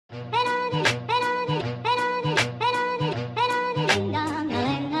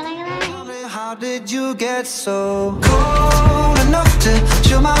did you get so cold enough to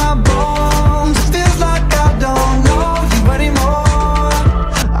chill my bones? It feels like I don't know you anymore.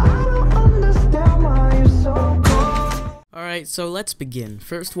 I don't understand why you're so cold. Alright, so let's begin.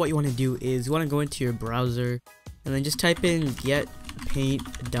 First, what you want to do is you want to go into your browser and then just type in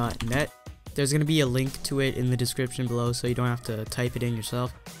getpaint.net. There's going to be a link to it in the description below, so you don't have to type it in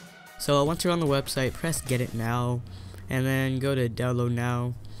yourself. So once you're on the website, press get it now, and then go to download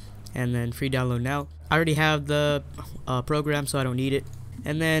now, and then free download now. I already have the program, so I don't need it.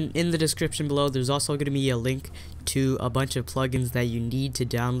 And then in the description below, there's also going to be a link to a bunch of plugins that you need to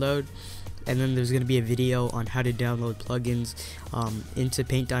download. And then there's going to be a video on how to download plugins into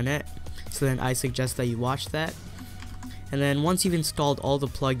paint.net. So then I suggest that you watch that. And then once you've installed all the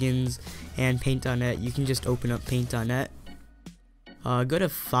plugins and paint.net, you can just open up paint.net. Go to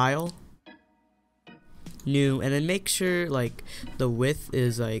File, New, and then make sure like the width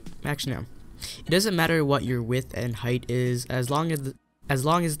is like, actually no, it doesn't matter what your width and height is as long as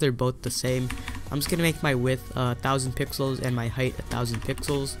they're both the same. I'm just gonna make my width 1000 pixels and my height 1000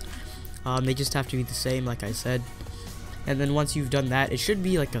 pixels. They just have to be the same, like I said. And then once you've done that, it should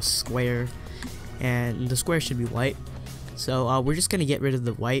be like a square, and the square should be white. So we're just gonna get rid of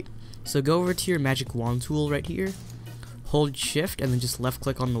the white. So go over to your magic wand tool right here, hold shift and then just left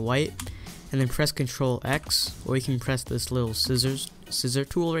click on the white, and then press Ctrl X, or you can press this little scissor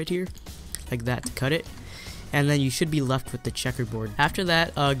tool right here, like that, to cut it. And then you should be left with the checkerboard. After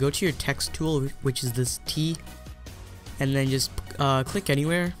that, go to your text tool, which is this T, and then just click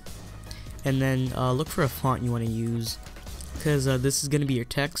anywhere, and then look for a font you want to use, because this is going to be your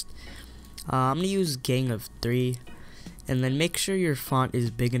text. I'm going to use Gang of 3, and then make sure your font is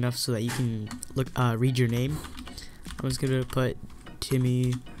big enough so that you can read your name. I'm just going to put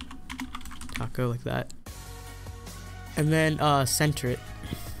Timmy Taco, like that, and then center it.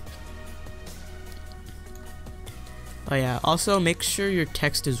 Oh yeah, also make sure your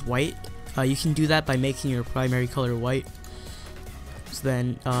text is white. You can do that by making your primary color white. So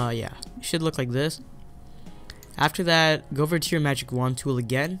then yeah, it should look like this. After that, go over to your magic wand tool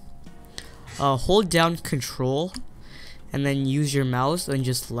again, hold down Control, and then use your mouse and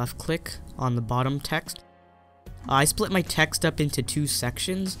just left click on the bottom text. I split my text up into 2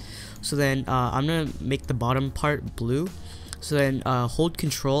 sections, so then I'm gonna make the bottom part blue. So then hold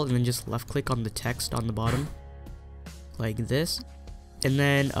Control and then just left click on the text on the bottom, like this. And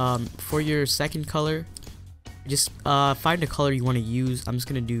then for your second color, just find a color you want to use. I'm just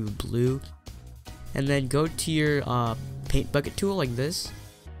gonna do blue, and then go to your paint bucket tool like this,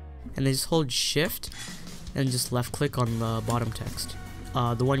 and then just hold shift and just left click on the bottom text,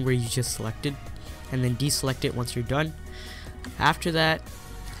 the one where you just selected, and then deselect it once you're done. After that,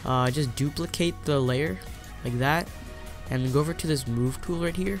 just duplicate the layer like that, and then go over to this move tool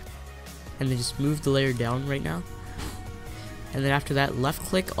right here, and then just move the layer down right now. And then after that, left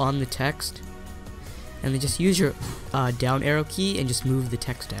click on the text, and then just use your down arrow key and just move the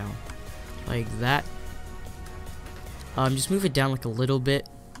text down like that. Just move it down like a little bit.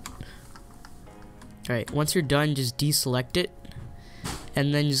 Alright, once you're done, just deselect it,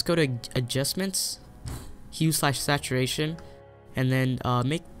 and then just go to adjustments, hue/saturation, and then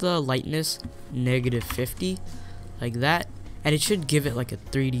make the lightness -50, like that, and it should give it like a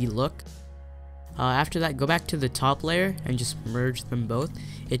 3D look. After that, go back to the top layer and just merge them both,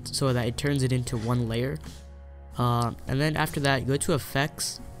 so that it turns it into one layer. And then after that, go to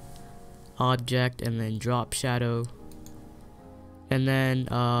Effects, Object, and then Drop Shadow, and then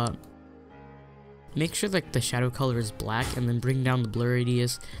make sure like the shadow color is black, and then bring down the blur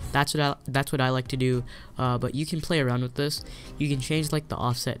radius. That's what I like to do, but you can play around with this. You can change like the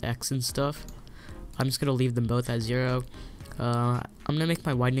offset X and stuff. I'm just gonna leave them both at 0. I'm gonna make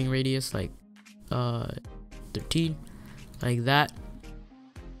my widening radius like 13, like that.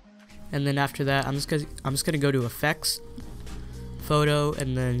 And then after that, I'm just gonna go to Effects, Photo,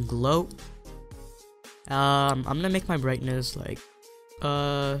 and then Glow. I'm gonna make my brightness like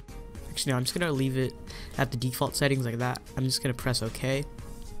actually no, I'm just gonna leave it at the default settings like that. I'm just gonna press OK.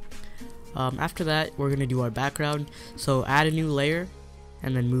 After that, we're gonna do our background. So add a new layer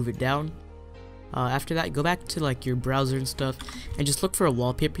and then move it down. After that, go back to like your browser and stuff, and just look for a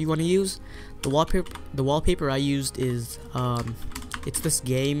wallpaper you want to use. The wallpaper I used is it's this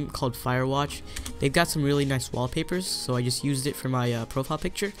game called Firewatch. They've got some really nice wallpapers, so I just used it for my profile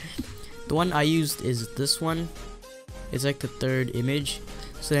picture. The one I used is this one. It's like the 3rd image.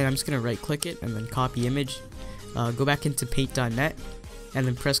 So then I'm just gonna right click it and then copy image. Go back into paint.net and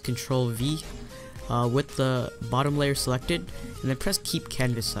then press Ctrl V with the bottom layer selected, and then press keep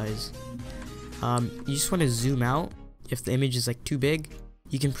canvas size. You just want to zoom out if the image is like too big,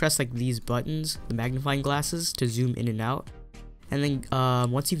 you can press like these buttons, the magnifying glasses, to zoom in and out. And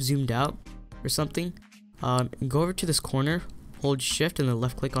then once you've zoomed out or something, go over to this corner, hold shift and then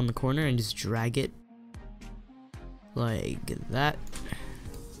left click on the corner and just drag it like that.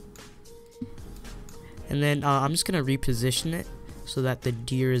 And then I'm just gonna reposition it so that the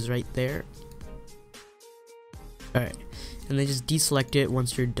deer is right there. Alright, and then just deselect it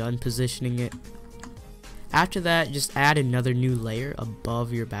once you're done positioning it. After that, just add another new layer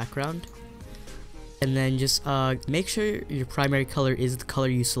above your background. And then just make sure your primary color is the color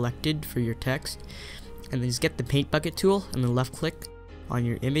you selected for your text. And then just get the paint bucket tool and then left click on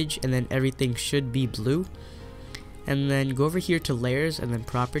your image, and then everything should be blue. And then go over here to layers and then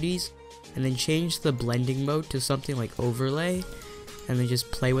properties, and then change the blending mode to something like overlay, and then just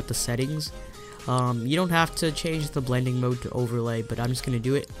play with the settings. You don't have to change the blending mode to overlay, but I'm just gonna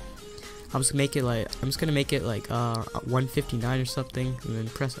do it. I'm just gonna make it like 159 or something, and then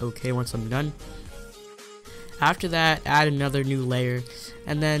press OK once I'm done. After that, add another new layer,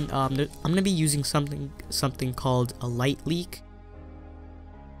 and then I'm gonna be using something called a light leak.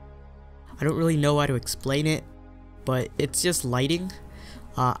 I don't really know how to explain it, but it's just lighting.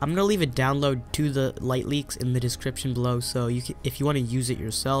 I'm gonna leave a download to the light leaks in the description below, so if you want to use it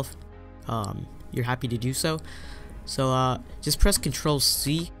yourself, you're happy to do so. So just press Ctrl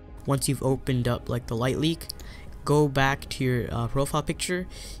C once you've opened up like the light leak. Go back to your profile picture.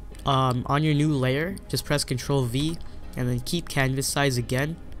 On your new layer, just press Ctrl V and then keep canvas size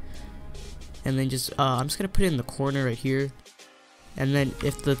again. And then just I'm just gonna put it in the corner right here. And then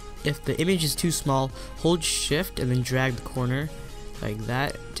if the image is too small, hold shift and then drag the corner like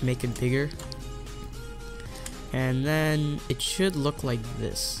that to make it bigger. And then it should look like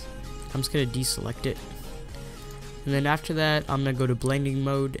this. I'm just gonna deselect it. And then after that, I'm gonna go to blending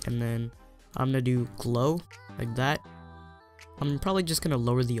mode, and then I'm gonna do glow like that. I'm probably just gonna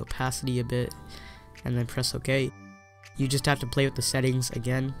lower the opacity a bit and then press OK. You just have to play with the settings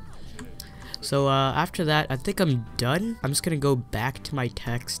again. So after that, I think I'm done. I'm just gonna go back to my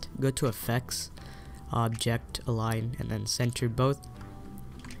text, go to effects, object, align, and then center both.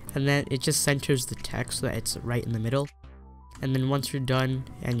 And then it just centers the text so that it's right in the middle. And then once you're done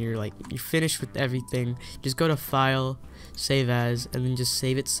and you're finished with everything, just go to file, save as, and then just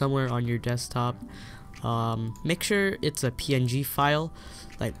save it somewhere on your desktop. Make sure it's a PNG file,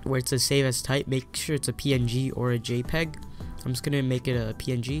 like where it says save as type. Make sure it's a PNG or a JPEG. I'm just gonna make it a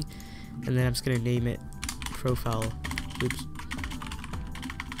PNG, and then I'm just gonna name it profile. Oops,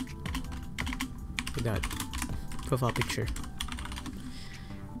 forgot profile picture.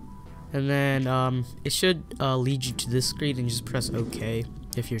 And then it should lead you to this screen, and just press OK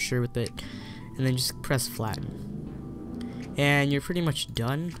if you're sure with it, and then just press flatten. And you're pretty much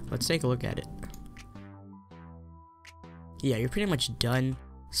done. Let's take a look at it. Yeah, you're pretty much done.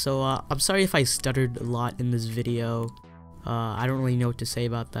 So I'm sorry if I stuttered a lot in this video. I don't really know what to say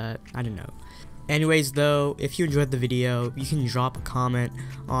about that. I don't know. Anyways though, if you enjoyed the video, you can drop a comment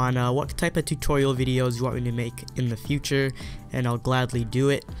on what type of tutorial videos you want me to make in the future, and I'll gladly do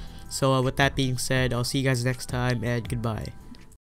it. So with that being said, I'll see you guys next time, and goodbye.